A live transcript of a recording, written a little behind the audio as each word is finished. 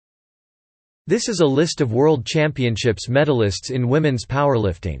This is a list of World Championships medalists in women's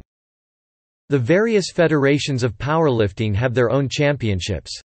powerlifting. The various federations of powerlifting have their own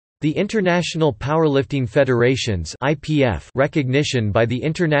championships. The International Powerlifting Federation's (IPF) recognition by the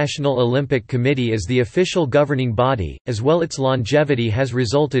International Olympic Committee as the official governing body, as well its longevity has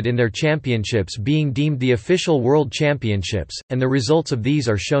resulted in their championships being deemed the official World Championships, and the results of these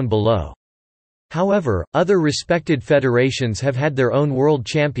are shown below. However, other respected federations have had their own world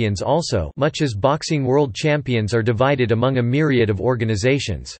champions also, much as boxing world champions are divided among a myriad of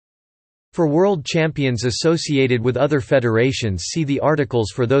organizations. For world champions associated with other federations, see the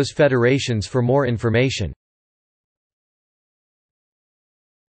articles for those federations for more information.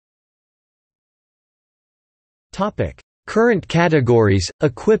 Topic: Current categories: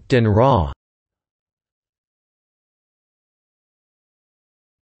 equipped and raw.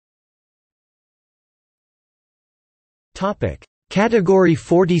 Topic: Category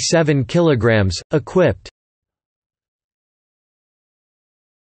 47 kilograms, equipped.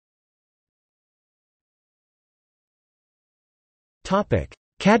 Topic: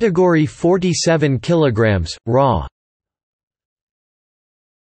 Category 47 kilograms, raw.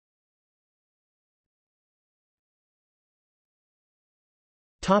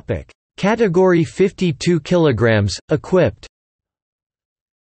 Topic: Category 52 kilograms, equipped.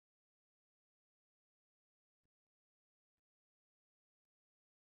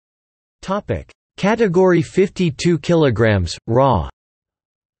 Topic: Category 52 kilograms, raw.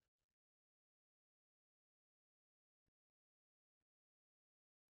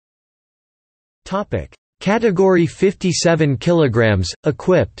 Topic: Category 57 kilograms,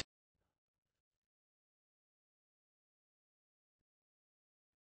 equipped.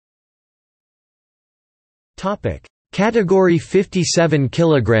 Topic: Category 57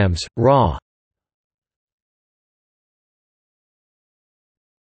 kilograms, raw.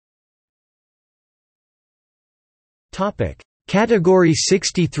 Topic: Category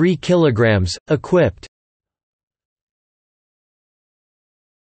 63 kilograms, equipped.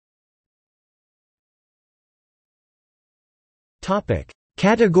 Topic: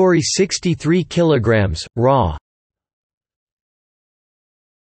 Category 63 kilograms, raw.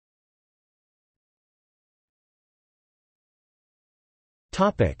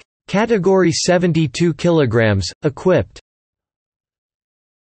 Topic: Category 72 kilograms, equipped.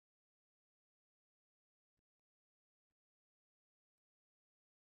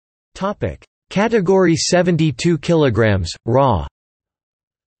 Topic: Category 72 kilograms, raw.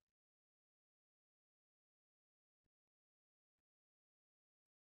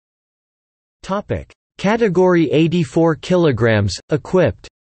 Topic: Category 84 kilograms, equipped.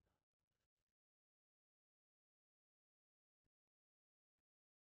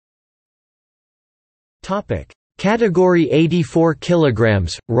 Topic: Category 84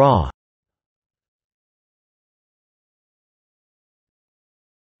 kilograms, raw.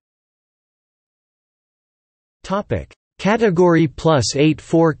 Topic: Category plus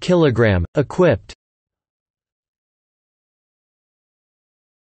 84 kilogram, equipped.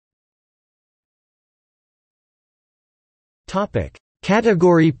 Topic: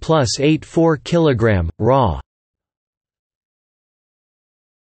 Category plus 84 kilogram, raw.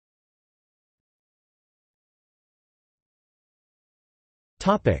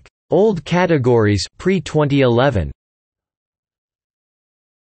 Topic: Old categories pre-2011.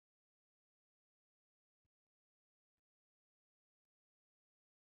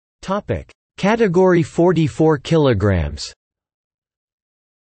 Topic: Category 44 kilograms.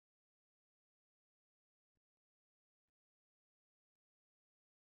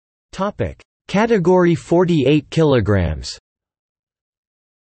 Topic: Category 48 kilograms.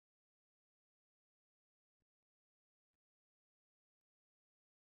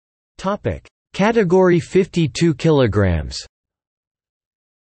 Topic: Category 52 kilograms.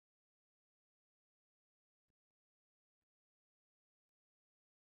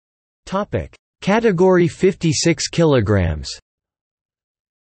 Topic: Category 56 kilograms.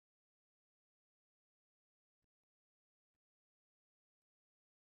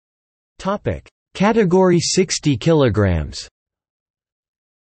 Topic: Category 60 kilograms.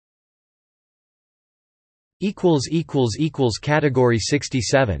 Equals Category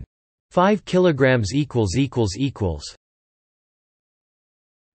 67. 5 kilograms equals.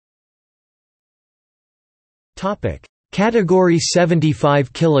 Topic: Category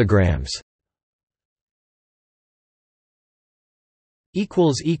 75 kilograms.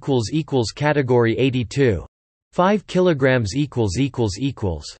 Equals Category 82. 5 kilograms equals.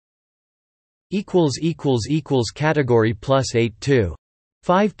 Equals Category plus 82.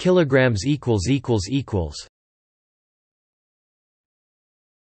 5 kilograms equals.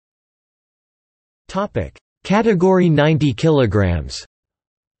 Category 90 kilograms.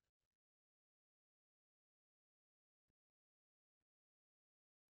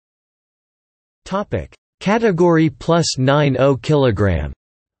 Category plus 90 kilogram.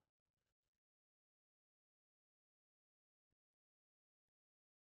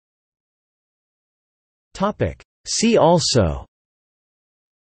 See also: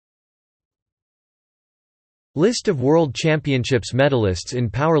 List of World Championships medalists in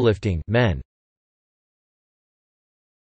powerlifting men.